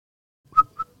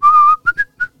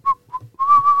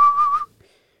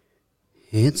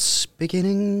It's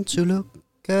beginning to look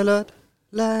a lot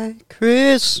like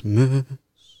Christmas.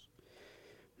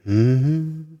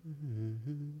 Mm-hmm.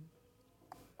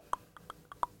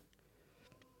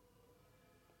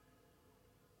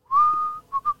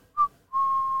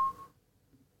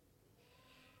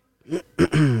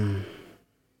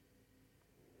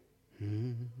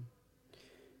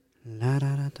 La da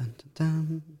da dun dun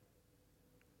dun.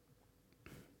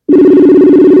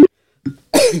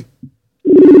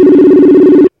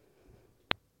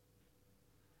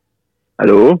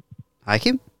 Hallo? Hej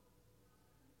Kim,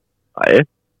 Hej.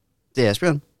 det er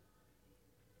Asbjørn.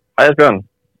 Hej Asbjørn.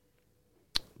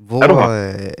 Hvor, Er du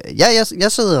her?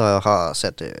 Jeg sidder og har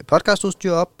sat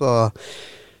podcastudstyr op, og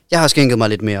jeg har skænket mig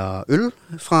lidt mere øl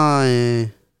fra,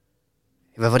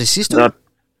 hvad var det sidste Nå. uge?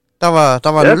 Der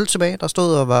var Ja. en øl tilbage, der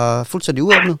stod og var fuldstændig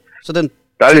uåbnet, så den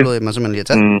Dejligt. tillod jeg mig simpelthen lige at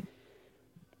tage.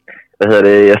 Hvad hedder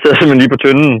det? Jeg sidder simpelthen lige på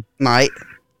tynden. Nej,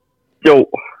 Jo.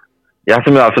 Jeg har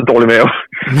simpelthen haft så dårlig mave.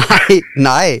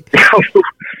 nej.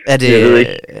 Er det, Jeg ved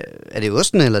ikke. er det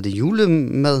osten, eller er det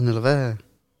julemaden, eller hvad?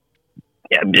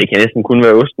 Ja, det kan næsten kun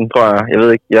være osten, tror jeg. Jeg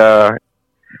ved ikke.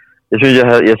 Jeg synes,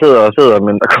 jeg sidder,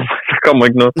 men der kommer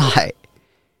ikke noget. Nej.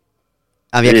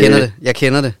 Jamen, jeg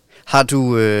kender det. Har du...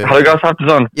 Har du ikke også haft det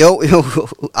sådan? Jo,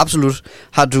 absolut.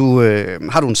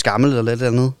 Har du en skammel eller lidt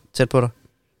andet tæt på dig?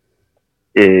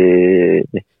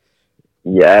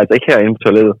 Ja, altså ikke herinde på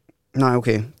toilettet. Nej,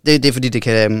 okay. Det er fordi, det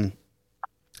kan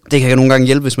nogle gange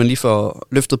hjælpe, hvis man lige får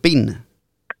løftet benene.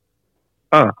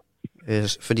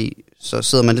 Fordi så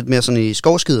sidder man lidt mere sådan i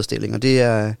skovskiderstilling, og det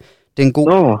er en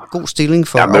god stilling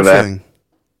for afføring.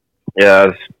 Ja,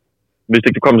 hvis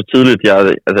det kan komme så tidligt, jeg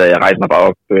rejser mig bare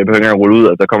op. Jeg behøver ikke engang rulle ud,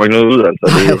 altså der kommer ikke noget ud. Altså,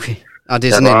 Nej, okay. Og det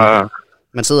er sådan en,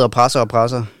 man sidder og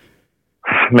presser.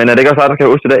 Men er det ikke også dig, der skal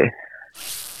have ost i dag?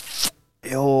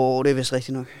 Jo, det er vist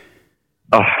rigtigt nok.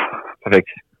 Perfekt.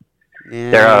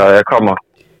 Ja. Jeg kommer.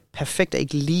 Perfekt er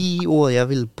ikke lige ordet, jeg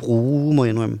vil bruge, må jeg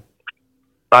indrømme.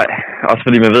 Nej, også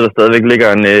fordi man ved, der stadigvæk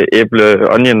ligger en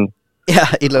æble-onion Ja,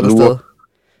 et eller andet sted. Et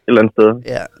eller andet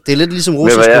sted. Ja, det er lidt ligesom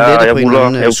russisk roulette på en eller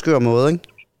anden skør måde, ikke?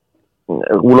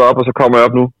 Jeg ruller op, og så kommer jeg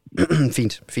op nu.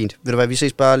 Fint. Ved du hvad, vi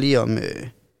ses bare lige om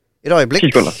et øjeblik.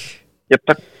 10 sekunder. Yep,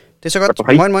 tak. Det er så godt.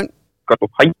 Hej. Moin. Godt på.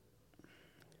 Hej.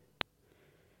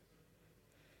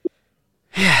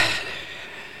 Ja.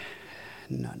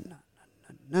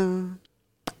 Nå.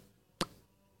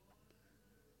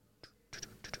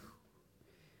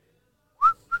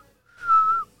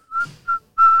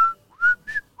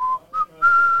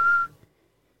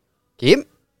 Kim?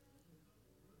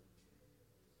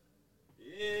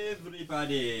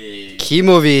 Everybody.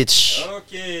 Kimovic.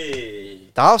 Okay.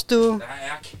 Dags du. Der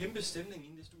er kæmpe stemning inde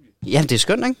i det studie. Jamen, det er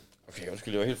skønt, ikke? Okay,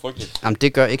 undskyld, det var helt frygteligt. Jamen,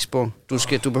 det gør ikke spor.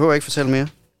 Du behøver ikke fortælle mere.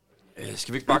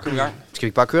 Skal vi ikke bare komme i gang? Skal vi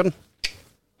ikke bare køre den?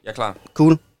 Jeg er klar.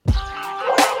 Cool.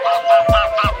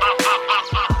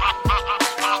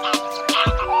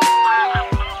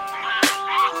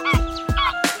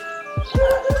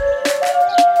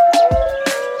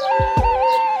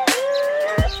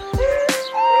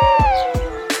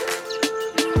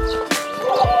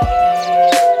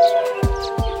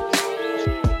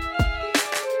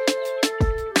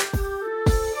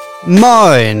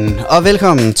 Moin, og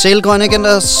velkommen til Grønne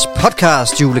Agenters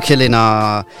podcast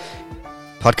julekalender.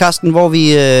 Podcasten, hvor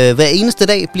vi hver eneste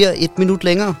dag bliver 1 minut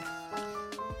længere.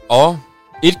 Og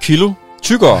 1 kilo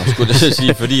tykkere, skulle jeg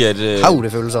sige, fordi at...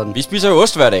 Det føles sådan. Vi spiser jo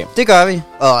ost hver dag. Det gør vi.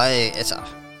 Og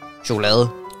chokolade,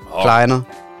 plejner,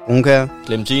 brunkager,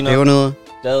 Clementiner, pebernødder,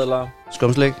 dadler,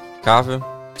 skumslik, kaffe,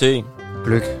 te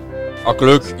gløk. og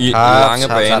gløk i lange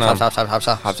baner.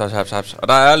 Haps. Og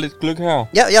der er lidt gløk her.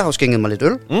 Ja, jeg har jo skænket mig lidt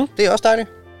øl. Det er også dejligt.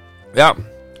 Ja.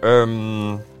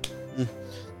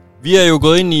 Vi er jo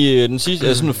gået ind i den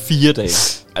sidste, sådan 4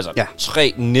 dage. Altså, Ja.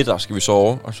 3 nætter skal vi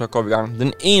sove, og så går vi i gang.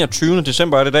 Den 21.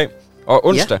 december er det i dag, og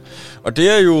onsdag. Ja. Og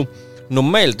det er jo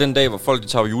normalt den dag, hvor folk de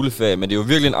tager juleferie, men det er jo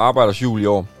virkelig en arbejders jul i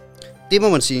år. Det må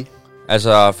man sige.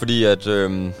 Altså, fordi at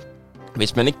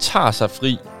hvis man ikke tager sig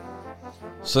fri,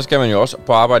 så skal man jo også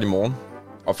på arbejde i morgen.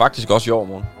 Og faktisk også i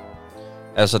overmorgen.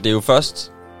 Altså, det er jo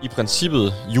først i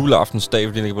princippet juleaftensdag,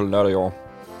 fordi det ikke er på lørdag i år.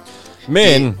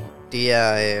 Men... Det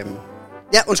er...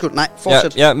 Ja, undskyld. Nej,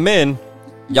 fortsæt. Ja, men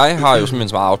jeg har jo simpelthen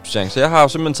så meget afspadsering, så jeg har jo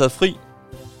simpelthen taget fri.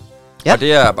 Ja. Og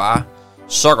det er bare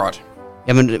så godt.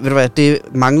 Jamen, ved du hvad, det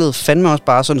manglede fandme også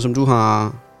bare sådan, som du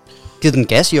har givet den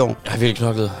gas i år. Jeg har virkelig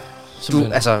knoklet.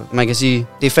 Man kan sige,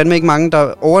 det er fandme ikke mange,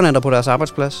 der overnatter på deres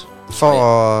arbejdsplads, for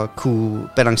at kunne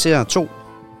balancere 2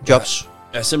 jobs.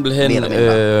 Jeg er simpelthen,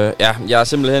 jeg er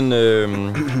simpelthen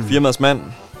firmaets mand.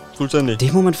 Fuldstændig.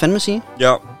 Det må man fandme sige.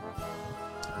 Ja.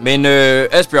 Men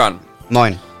Asbjørn,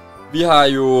 Moin. Vi har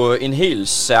jo en helt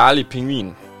særlig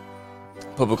pingvin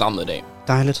på programmet i dag,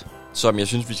 Dejligt. som jeg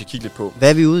synes, vi skal kigge lidt på. Hvad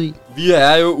er vi ude i? Vi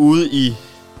er jo ude i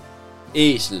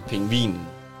æselpingvinen.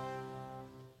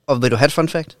 Og vil du have et fun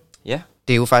fact? Ja.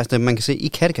 Det er jo faktisk det, man kan se i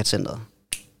Kattegat-centret.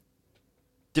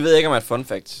 Det ved jeg ikke, om er et fun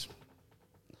fact.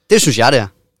 Det synes jeg, det er.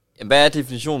 Jamen, hvad er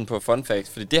definitionen på fun fact?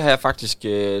 Fordi det har jeg faktisk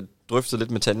drøftet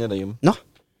lidt med Tanja derhjemme. Nå.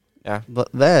 Ja.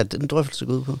 Hvad er den drøftelse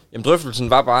gået ud på? Jamen, drøftelsen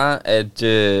var bare, at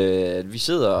vi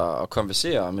sidder og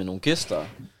konverserer med nogle gæster.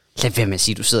 Lad være med at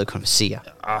sige, at du sidder og konverserer.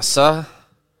 Og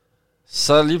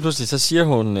så lige pludselig, så siger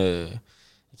hun... jeg kan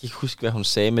ikke huske, hvad hun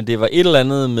sagde, men det var et eller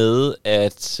andet med,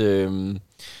 at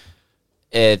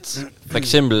for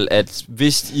eksempel, at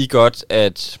vidste I godt,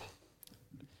 at...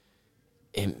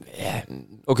 ja,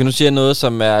 okay, nu siger jeg noget,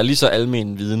 som er lige så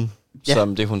almen viden,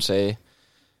 som det hun sagde.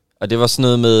 Og det var sådan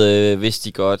noget med, vidste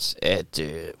I godt, at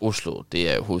Oslo,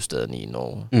 det er hovedstaden i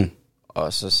Norge. Mm.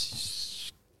 Og så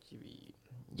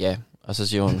og så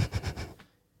siger hun,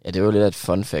 ja, det var lidt af et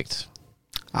fun fact.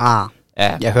 Ja,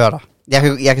 jeg hører dig.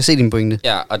 Jeg kan se din pointe.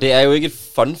 Ja, og det er jo ikke et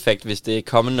fun fact, hvis det er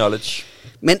common knowledge.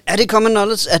 Men er det common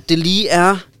knowledge, at det lige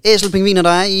er æselpingviner, der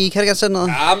er i Kattegat-centret?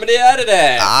 Ja, men det er det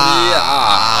da.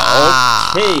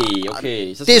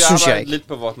 Okay. Så skal det synes jeg ikke. Lidt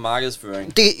på vores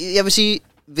markedsføring. Jeg vil sige,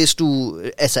 hvis du...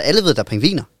 Altså, alle ved, der er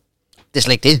pingviner. Det er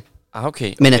slet ikke det.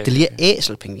 Okay. Men at det lige er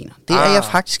æselpingviner, det er jeg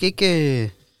faktisk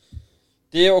ikke...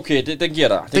 Det er okay, den giver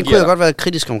dig. Den kunne jeg godt være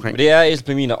kritisk omkring. Men det er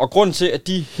æselpingviner. Og grunden til, at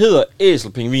de hedder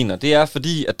æselpingviner, det er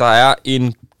fordi, at der er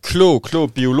en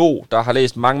klog biolog, der har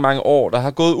læst mange år, der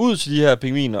har gået ud til de her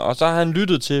pingviner, og så har han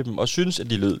lyttet til dem og synes, at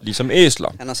de lød ligesom æsler.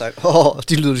 Han har sagt,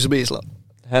 de lyder ligesom æsler.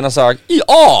 Han har sagt, i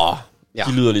år! Ja.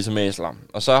 De lyder ligesom æsler.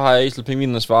 Og så har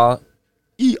æselpingvinerne svaret,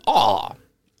 i år!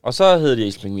 Og så hedder de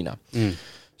æselpingviner. Mm.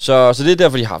 Så det er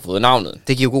derfor, de har fået navnet.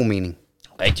 Det giver god mening.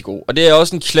 Rigtig god. Og det er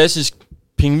også en klassisk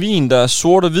pingvin, der er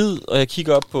sort og hvid, og jeg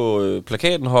kigger op på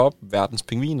plakaten heroppe, verdens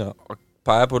pingviner, og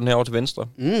peger på den her over til venstre.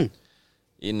 Mm.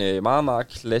 En meget, meget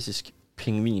klassisk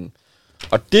pingvin.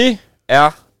 Og det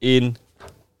er en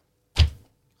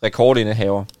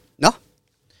rekordindehaver. Nå.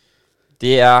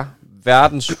 Det er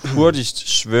verdens hurtigst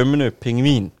svømmende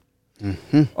pingvin.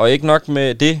 Mm-hmm. Og ikke nok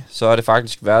med det, så er det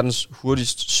faktisk verdens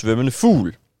hurtigst svømmende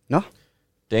fugl. Nå.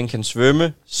 Den kan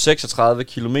svømme 36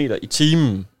 km i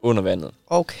timen under vandet.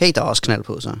 Okay, der er også knald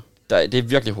på, så. Det er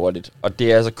virkelig hurtigt. Og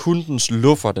det er altså kun dens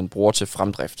luffer, den bruger til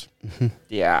fremdrift. Mm-hmm.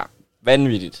 Det er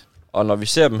vanvittigt. Og når vi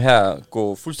ser dem her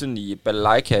gå fuldstændig i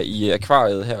balalaika i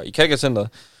akvariet her i Kattegat-centret,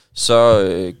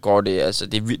 så går det, altså,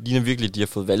 det ligner virkelig, at de har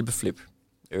fået valpeflip.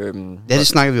 Ja, det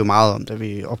snakker vi jo meget om, da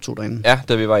vi optog derinde. Ja,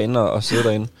 da vi var inde og sidde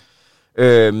derinde.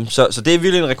 Så det er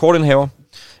virkelig en rekordindhaver.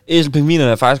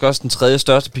 Æselpingvinerne er faktisk også den tredje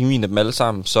største pingvin af dem alle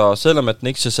sammen. Så selvom at den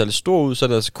ikke ser særlig stor ud, så er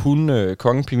det altså kun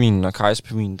kongepingvinen og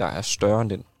kejserpingvinen, der er større end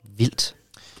den. Vildt.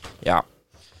 Ja.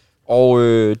 Og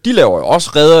de laver jo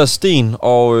også reder af sten,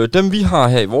 og dem vi har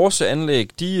her i vores anlæg,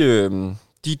 de er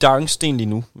dangsten lige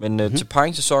nu. Men til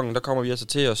paringssæsonen, der kommer vi altså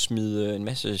til at smide en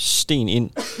masse sten ind.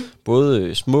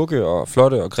 Både smukke og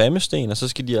flotte og grimme sten, og så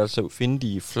skal de altså finde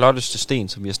de flotteste sten,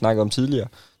 som vi har snakket om tidligere,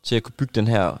 til at kunne bygge den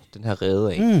her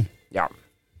rede af. Mm. Ja.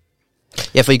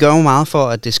 Ja, for I gør jo meget for,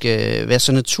 at det skal være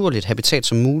så naturligt habitat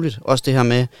som muligt. Også det her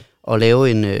med at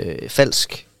lave en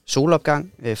falsk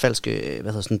solopgang, falsk,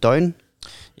 døgn.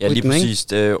 Ja, lige præcis.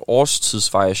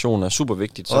 Årstidsvariation er super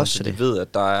vigtigt, så vi ved,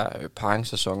 at der er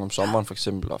paringssæson om sommeren for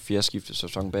eksempel, og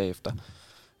fjerskiftesæson bagefter.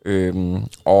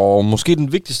 Og måske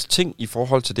den vigtigste ting i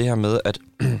forhold til det her med,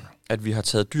 at vi har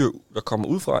taget dyr, der kommer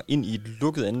udefra, ind i et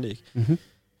lukket anlæg. Mm-hmm.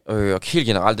 Og helt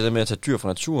generelt det der med at tage dyr fra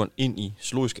naturen ind i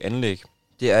zoologiske anlæg,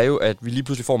 det er jo, at vi lige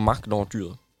pludselig får magten over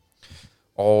dyret.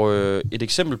 Og et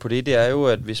eksempel på det er jo,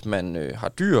 at hvis man har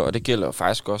dyr, og det gælder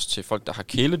faktisk også til folk, der har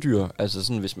kæledyr, altså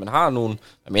sådan, hvis man har nogen,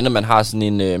 jeg mener, man har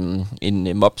sådan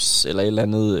en mops eller et eller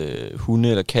andet hunde-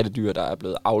 eller kattedyr, der er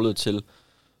blevet avlet til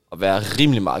at være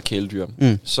rimelig meget kæledyr.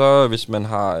 Mm. Så hvis man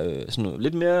har sådan noget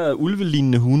lidt mere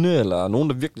ulvelignende hunde, eller nogen,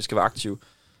 der virkelig skal være aktiv,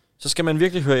 så skal man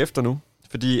virkelig høre efter nu.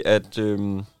 Fordi at,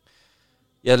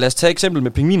 lad os tage eksempel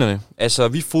med pingvinerne. Altså,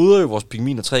 vi fodrer jo vores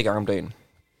pingviner 3 gange om dagen.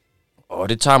 Og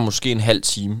det tager måske en halv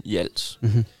time i alt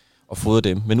at fodre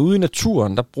dem. Men ude i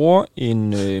naturen, der bruger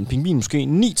en pingvin måske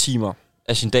 9 timer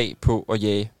af sin dag på at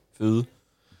jage føde.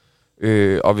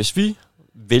 Og hvis vi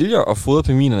vælger at fodre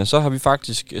pingvinerne, så har vi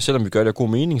faktisk, selvom vi gør det af god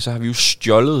mening, så har vi jo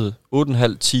stjålet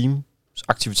 8,5 times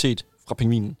aktivitet fra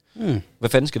pingvinen. Mm. Hvad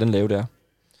fanden skal den lave der?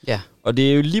 Ja. Og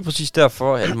det er jo lige præcis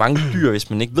derfor, at mange dyr, hvis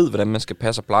man ikke ved, hvordan man skal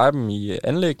passe og pleje dem i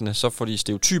anlæggene, så får de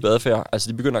stereotyp adfærd.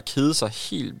 Altså, de begynder at kede sig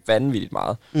helt vanvittigt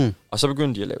meget. Mm. Og så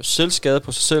begynder de at lave selvskade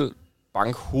på sig selv,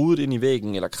 banke hovedet ind i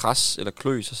væggen, eller kras, eller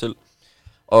klø sig selv.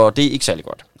 Og det er ikke særlig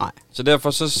godt. Nej. Så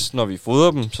derfor, så, når vi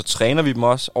fodrer dem, så træner vi dem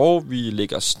også, og vi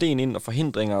lægger sten ind og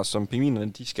forhindringer, som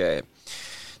pingvinerne,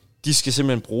 de skal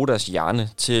simpelthen bruge deres hjerne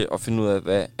til at finde ud af,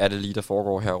 hvad er det lige, der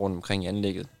foregår her rundt omkring i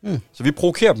anlægget. Så vi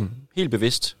provokerer dem helt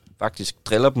bevidst, faktisk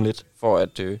driller dem lidt, for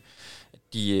at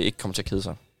de ikke kommer til at kede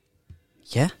sig.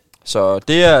 Ja. Så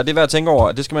det er værd at tænke over,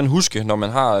 at det skal man huske, når man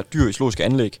har dyr i zoologiske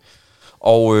anlæg.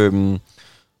 Og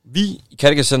vi i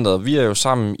Kattegat-centret, vi er jo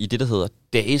sammen i det, der hedder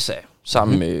DASA,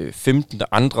 sammen med 15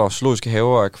 andre zoologiske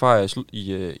haver og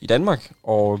akvarier i Danmark.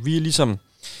 Og vi er ligesom,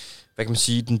 hvad kan man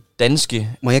sige, den danske...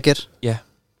 Må jeg gætte? Ja.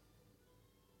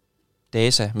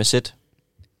 DASA med Z.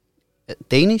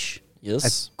 Danish?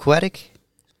 Yes. Aquatic?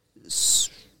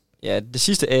 Ja, det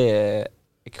sidste er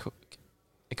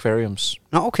aquariums.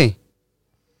 Nå, okay.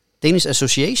 Danish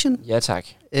Association? Ja, tak.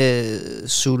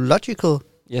 Zoological?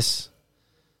 Yes.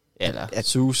 Eller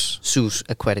zoos. Zoos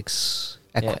Aquatics.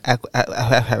 Ja.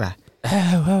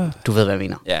 Du ved, hvad jeg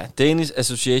mener. Ja, Danish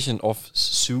Association of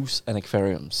Zoos and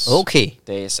Aquariums. Okay.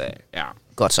 DASA, ja.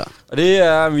 Godt så. Og det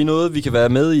er noget, vi kan være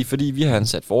med i, fordi vi har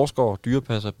ansat forskere,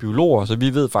 dyrepasser, biologer, så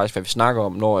vi ved faktisk, hvad vi snakker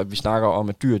om, når vi snakker om,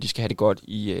 at dyr de skal have det godt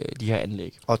i de her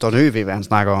anlæg. Og Don Ø ved, hvad han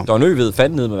snakker om. Don Ø ved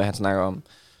fandme ned med, hvad han snakker om.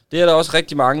 Det er der også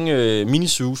rigtig mange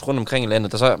minizoos rundt omkring i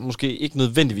landet, der så måske ikke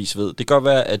nødvendigvis ved. Det kan godt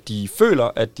være, at de føler,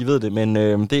 at de ved det, men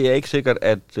det er ikke sikkert,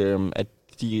 at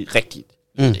de er rigtigt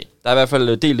ved det. Der er i hvert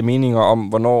fald delte meninger om,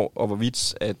 hvornår og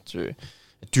hvorvidt, at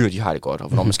dyr de har det godt, og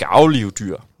hvornår man skal aflive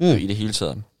dyr i det hele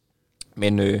taget.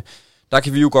 Men der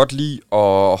kan vi jo godt lide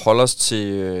at holde os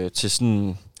til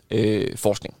sådan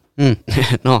forskning.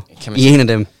 Nå, kan man I er en af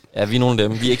dem. Ja, vi er nogle af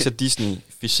dem. Vi er ikke så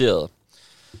Disney-ficerede.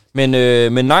 Men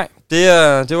nej,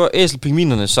 det var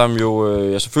æselpingvinerne, som jo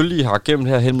jeg selvfølgelig har gemt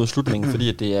her hen mod slutningen, fordi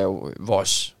at det er jo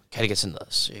vores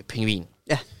Kattegat-centrets pingvin.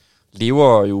 Ja.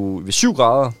 Lever jo ved 7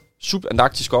 grader,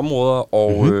 subantarktiske områder,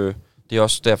 og det er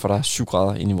også derfor, der er 7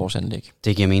 grader inde i vores anlæg.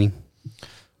 Det giver mening.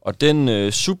 Og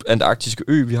den subantarktiske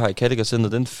ø, vi har i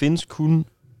Kattegat-centret, den findes kun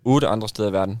 8 andre steder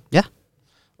i verden. Ja.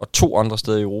 Og 2 andre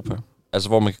steder i Europa. Altså,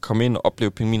 hvor man kan komme ind og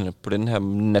opleve pingvinerne på den her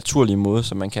naturlige måde,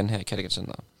 som man kan her i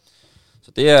Kattegat-centret.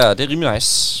 Så det er rimelig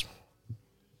nice.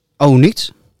 Og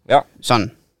unikt. Ja.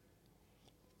 Sådan.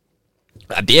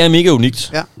 Ja, det er mega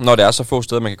unikt, ja. Når det er så få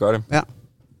steder, man kan gøre det. Ja.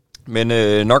 Men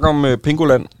nok om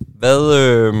Pingoland.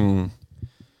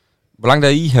 Hvor langt er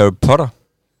I Harry Potter?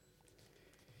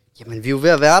 Jamen, vi er jo ved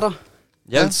at være der.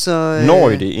 Ja, altså, når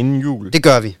I det inden jul? Det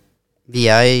gør vi. Vi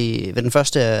er ved den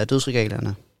første af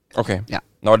dødsregalierne. Okay. Ja.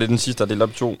 Nå, det er den sidste, der er delt op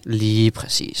i 2. Lige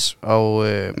præcis. Og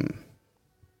det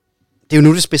er jo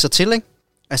nu, det spidser til, ikke?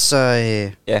 Altså,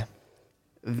 ja.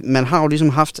 Man har jo ligesom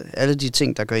haft alle de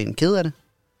ting, der gør en ked af det.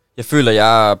 Jeg føler,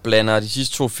 jeg blander de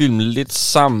sidste 2 film lidt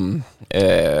sammen.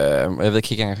 Jeg ved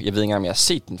ikke engang, om jeg har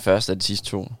set den første af de sidste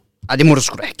 2. Ej, det må du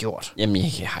sgu da have gjort. Jamen,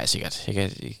 jeg har sikkert. Jeg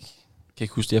kan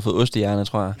ikke huske, at jeg har fået ost i hjernen,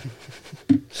 tror jeg.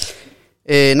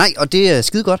 Nej, og det er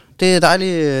skide godt. Det er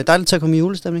dejligt til at komme i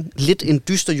julestemning. Lidt en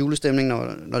dyster julestemning,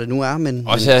 når det nu er, men...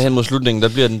 Også her hen mod slutningen, der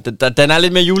bliver den er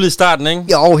lidt mere julet i starten, ikke?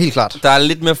 Jo, helt klart. Der er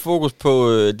lidt mere fokus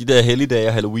på de der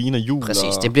helligdage, Halloween og jul.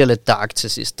 Præcis, det bliver lidt dark til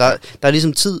sidst. Der er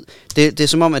ligesom tid... Det er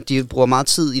som om, at de bruger meget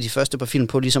tid i de første par film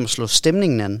på ligesom at slå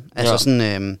stemningen an. Altså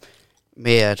sådan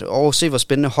med at se, hvor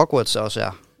spændende Hogwarts også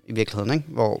er i virkeligheden, ikke?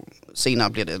 Hvor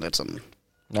senere bliver det lidt sådan...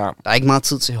 Ja. Der er ikke meget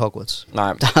tid til Hogwarts.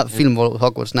 Nej. Der er film, hvor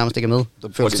Hogwarts nærmest ikke er med.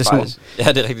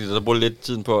 Ja, det er rigtigt. Der bruger lidt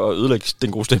tiden på at ødelægge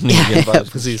den gode stemning. Ja,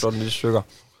 præcis. Sådan lidt stykker.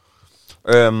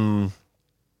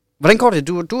 Hvordan går det?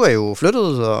 Du er jo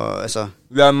flyttet, og altså...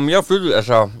 Jamen, jeg er flyttet,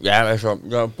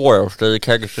 jeg bor jo stadig i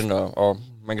Kattegat-centret, og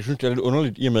man kan synes, det er lidt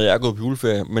underligt, i og med, at jeg er gået på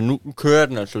juleferie, men nu kører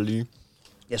den altså lige.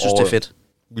 Jeg synes, det er fedt.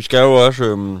 Vi skal jo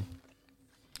også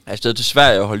afsted til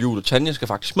Sverige og holde jul, og Tanja skal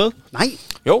faktisk med. Nej,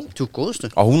 jo. Du er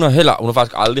godeste. Og hun har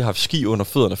faktisk aldrig haft ski under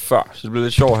fødderne før, så det bliver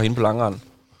lidt sjovt herinde på langrand.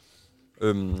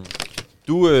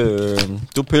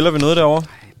 Du piller ved noget derovre?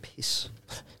 Nej, pis.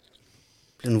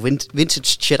 Det er en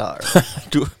vintage cheddar.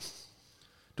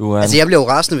 du er altså, jeg blev jo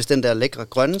rasende, hvis den der lækre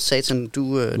grønne satan,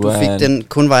 du fik den,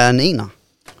 kun var en ener.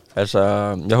 Altså,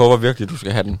 jeg håber virkelig, du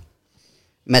skal have den.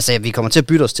 Men altså, vi kommer til at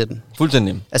bytte os til den.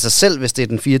 Fuldstændig. Altså, selv hvis det er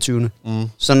den 24.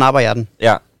 Så napper jeg den.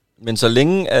 Ja, men så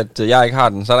længe, at jeg ikke har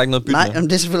den, så er der ikke noget bytte. Nej, men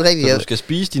det er selvfølgelig rigtigt. Så du skal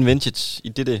spise din vintage i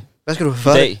det. Hvad skal du have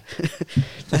for dag?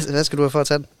 Hvad skal du have for at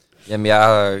tage den? Jamen,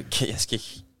 jeg skal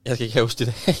ikke have ost i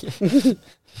dag.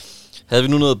 Havde vi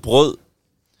nu noget brød,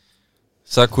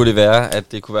 så kunne det være,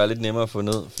 at det kunne være lidt nemmere at få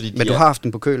ned. Fordi men du har haft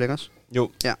den på køl, ikke også?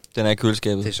 Jo, ja. Den er i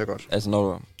køleskabet. Det er så godt. Altså,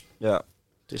 når du... Ja.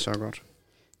 Det er så godt.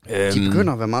 De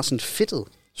begynder at være meget sådan fedtet,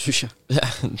 synes jeg. Ja,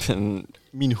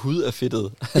 min hud er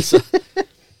fedtet. Altså.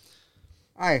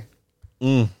 Ej.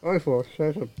 Øj for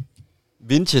satan.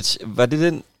 Vintage, var det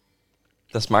den,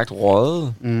 der smagte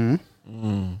røget? Mm.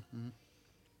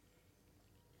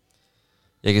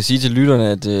 Jeg kan sige til lytterne,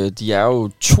 at de er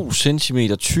jo 2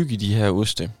 centimeter tykke, de her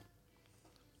oste.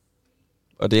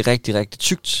 Og det er rigtig, rigtig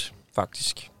tykt,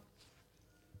 faktisk.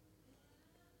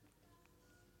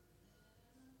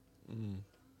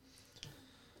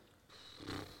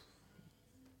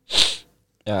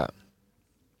 Ja.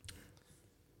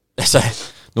 Altså,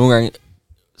 nogle gange,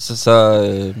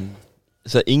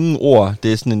 så ingen ord,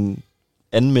 det er sådan en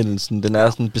anmeldelsen, den er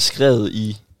sådan beskrevet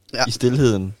i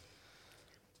stilheden.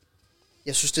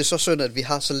 Jeg synes, det er så synd, at vi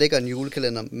har så lækker en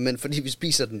julekalender, men fordi vi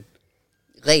spiser den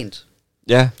rent.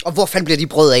 Ja. Og hvor fanden bliver de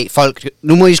brød af, folk?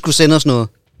 Nu må I skulle sende os noget.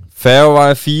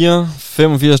 Færgevej 4,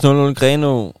 8500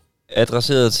 Grenaa,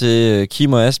 adresseret til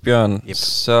Kim og Asbjørn. Yep.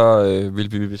 Så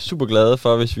vil vi blive super glade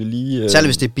for, hvis vi lige... Særligt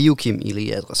hvis det er Biokim, I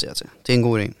lige adresserer til. Det er en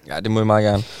god idé. Ja, det må jeg meget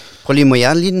gerne. Prøv lige, må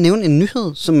jeg lige nævne en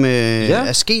nyhed, som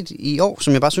er sket i år,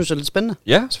 som jeg bare synes er lidt spændende?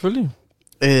 Ja, selvfølgelig.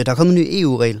 Der er kommet en ny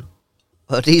EU-regel,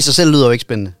 og det i sig selv lyder jo ikke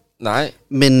spændende. Nej.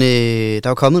 Men der er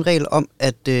jo kommet en regel om,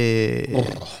 at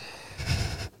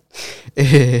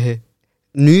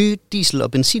nye diesel-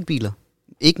 og benzinbiler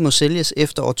ikke må sælges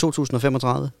efter år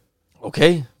 2035.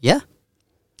 Okay. Ja.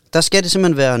 Der skal det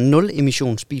simpelthen være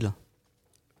nul-emissionsbiler.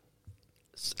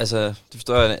 Altså, det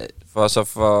forstår jeg.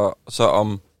 Så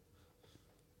om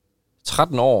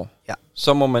 13 år,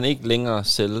 så må man ikke længere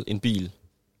sælge en bil,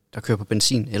 der kører på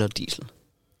benzin eller diesel.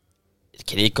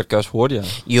 Kan det ikke godt gøres hurtigere?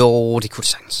 Jo, det kunne det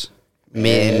sagtens.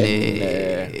 Men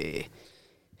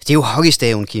det er jo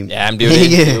hockeystaven, Kim. Ja, men det er jo,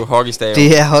 det er jo hockeystaven.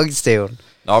 Det er hockeystaven.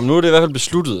 Nå, men nu er det i hvert fald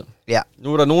besluttet. Ja.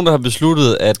 Nu er der nogen, der har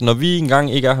besluttet, at når vi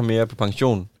engang ikke er her mere på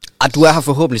pension... Du er her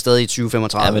forhåbentlig stadig i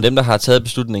 2035. Ja, men dem, der har taget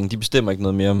beslutningen, de bestemmer ikke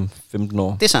noget mere om 15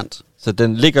 år. Det er sandt. Så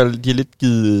de har lidt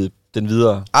givet den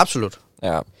videre. Absolut.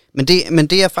 Ja. Men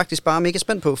det er jeg faktisk bare mega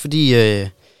spændt på, fordi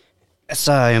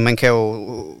man kan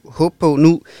jo håbe på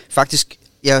nu, faktisk,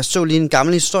 jeg så lige en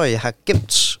gammel historie, jeg har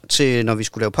gemt til, når vi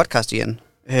skulle lave podcast igen.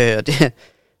 Og det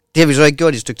har vi så ikke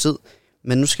gjort i et stykke tid.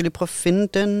 Men nu skal jeg lige prøve at finde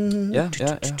den. Ja.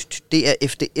 Det er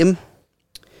FDM,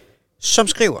 som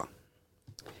skriver,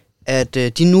 at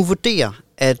de nu vurderer,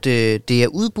 at det er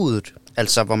udbuddet,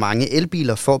 altså hvor mange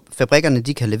elbiler fabrikkerne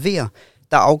de kan levere,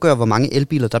 der afgør, hvor mange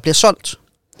elbiler der bliver solgt.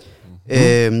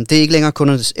 Det er ikke længere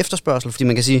kundernes efterspørgsel, fordi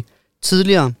man kan sige,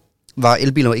 tidligere var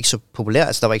elbiler ikke så populære,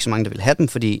 altså der var ikke så mange, der ville have dem,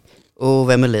 fordi,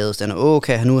 hvad med ladestander,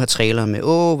 kan han nu have trailer med,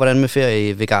 hvordan med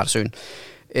ferie ved Gardasøen.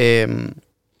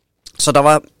 Så der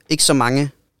var ikke så mange,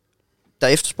 der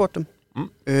efterspurgte dem.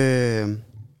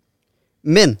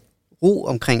 Men ro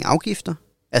omkring afgifter,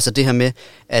 altså det her med,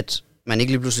 at man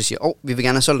ikke lige pludselig siger, vi vil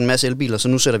gerne have solgt en masse elbiler, så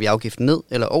nu sætter vi afgiften ned,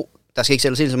 eller der skal ikke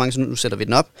sælges helt så mange, så nu sætter vi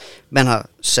den op. Man har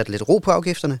sat lidt ro på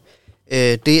afgifterne.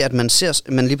 Det, at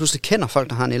man lige pludselig kender folk,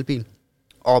 der har en elbil,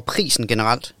 og prisen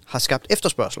generelt har skabt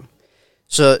efterspørgsel.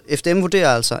 Så FDM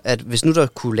vurderer altså, at hvis nu der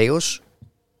kunne laves,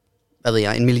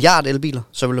 1 milliard elbiler,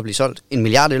 så vil der blive solgt 1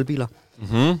 milliard elbiler.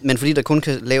 Men fordi der kun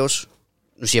kan laves,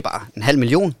 nu siger jeg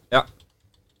bare, 500.000. Ja.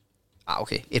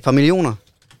 Okay. Et par millioner.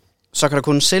 Så kan der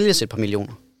kun sælges et par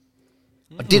millioner.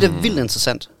 Og det er da vildt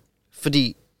interessant.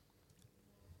 Fordi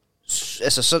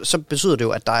altså, så betyder det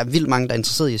jo, at der er vildt mange, der er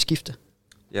interesseret i at skifte.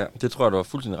 Ja, det tror jeg, du har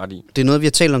fuldstændig ret i. Det er noget, vi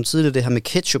har talt om tidligere, det her med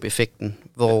ketchup-effekten,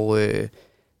 hvor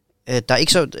der er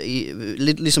ikke så...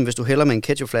 lidt ligesom hvis du hælder med en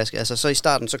ketchupflaske, altså så i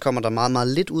starten, så kommer der meget, meget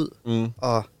lidt ud,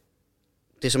 og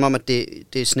det er som om, at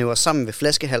det snæver sammen ved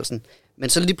flaskehalsen, men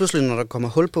så lige pludselig, når der kommer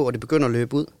hul på, og det begynder at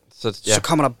løbe ud, så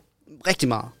kommer der rigtig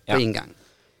meget på én gang.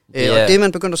 Og det er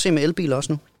man begyndt at se med elbiler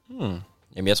også nu.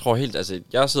 Jamen jeg tror helt, altså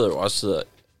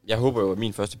jeg håber jo, at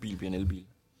min første bil bliver en elbil.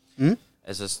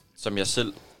 Altså som jeg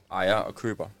selv ejer og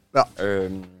køber. Ja.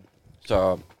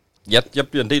 Så jeg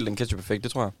bliver en del af den ketchup-effekt,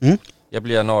 det tror jeg. Jeg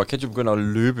bliver, når ketchup begynder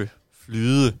at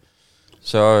flyde,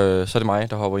 så er det mig,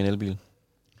 der hopper i en elbil.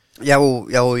 Jeg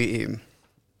er jo i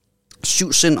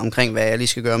 7 sind omkring, hvad jeg lige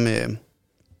skal gøre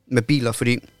med biler,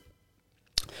 fordi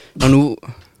når nu...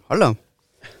 Hold da op.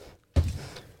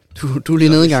 Du er lige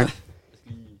nede i gang.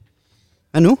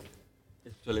 Hvad nu?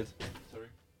 Toilet. Sorry.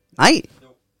 Nej.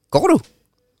 Går du?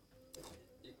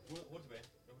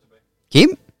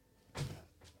 Kim?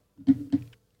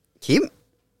 Kim?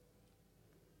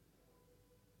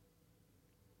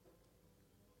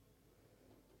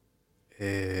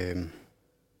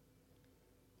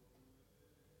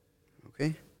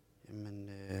 Okay.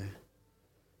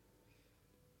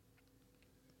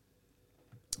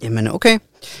 Jamen okay.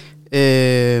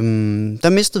 Der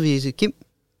mistede vi Kim.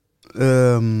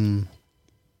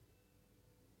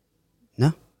 Nå.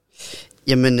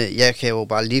 Jamen, jeg kan jo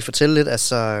bare lige fortælle lidt,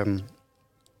 altså...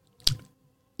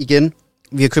 igen,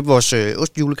 Vi har købt vores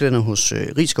ostjulekalender hos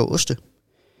Risskov Oste,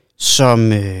 som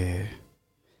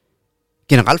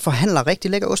generelt forhandler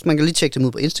rigtig lækker ost. Man kan lige tjekke dem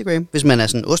ud på Instagram, hvis man er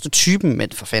sådan ostetypen,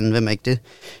 men for fanden, hvem er ikke det?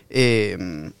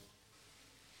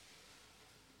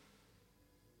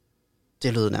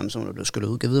 Det lød nærmest som, at der blev skyllet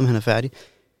ud. Jeg ved, om han er færdig.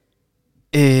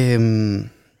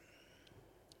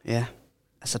 Ja,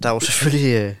 altså der er jo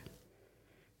selvfølgelig...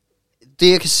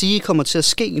 det, jeg kan sige, kommer til at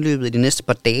ske i løbet af de næste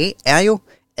par dage, er jo,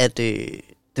 at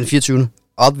den 24.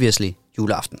 obviously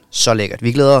juleaften. Så lækkert.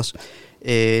 Vi glæder os.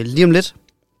 Lige om lidt,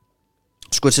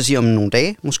 skulle jeg til at sige om nogle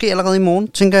dage, måske allerede i morgen,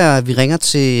 tænker jeg, at vi ringer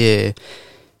til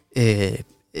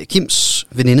Kims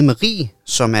veninde Marie,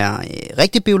 som er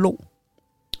rigtig biolog.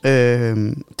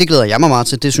 Det glæder jeg mig meget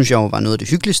til. Det synes jeg jo var noget af det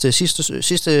hyggeligste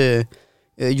sidste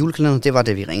julekalender. Det var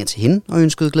det, vi ringede til hende og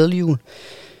ønskede glædelig jul.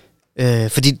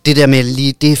 Fordi det der med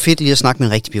lige, det er fedt lige at snakke med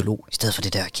en rigtig biolog, i stedet for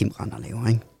det der Kim render laver,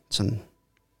 ikke? Sådan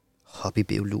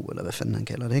hobbybiolog, eller hvad fanden han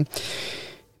kalder det, ikke?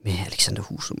 Med Alexander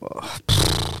Husum og...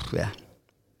 ja.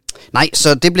 Nej,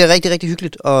 så det bliver rigtig, rigtig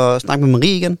hyggeligt at snakke med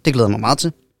Marie igen. Det glæder jeg mig meget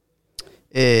til.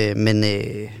 Men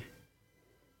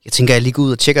jeg tænker, at jeg lige går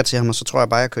ud og tjekker til ham, og så tror jeg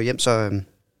bare, at jeg kører hjem. Så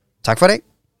tak for i dag.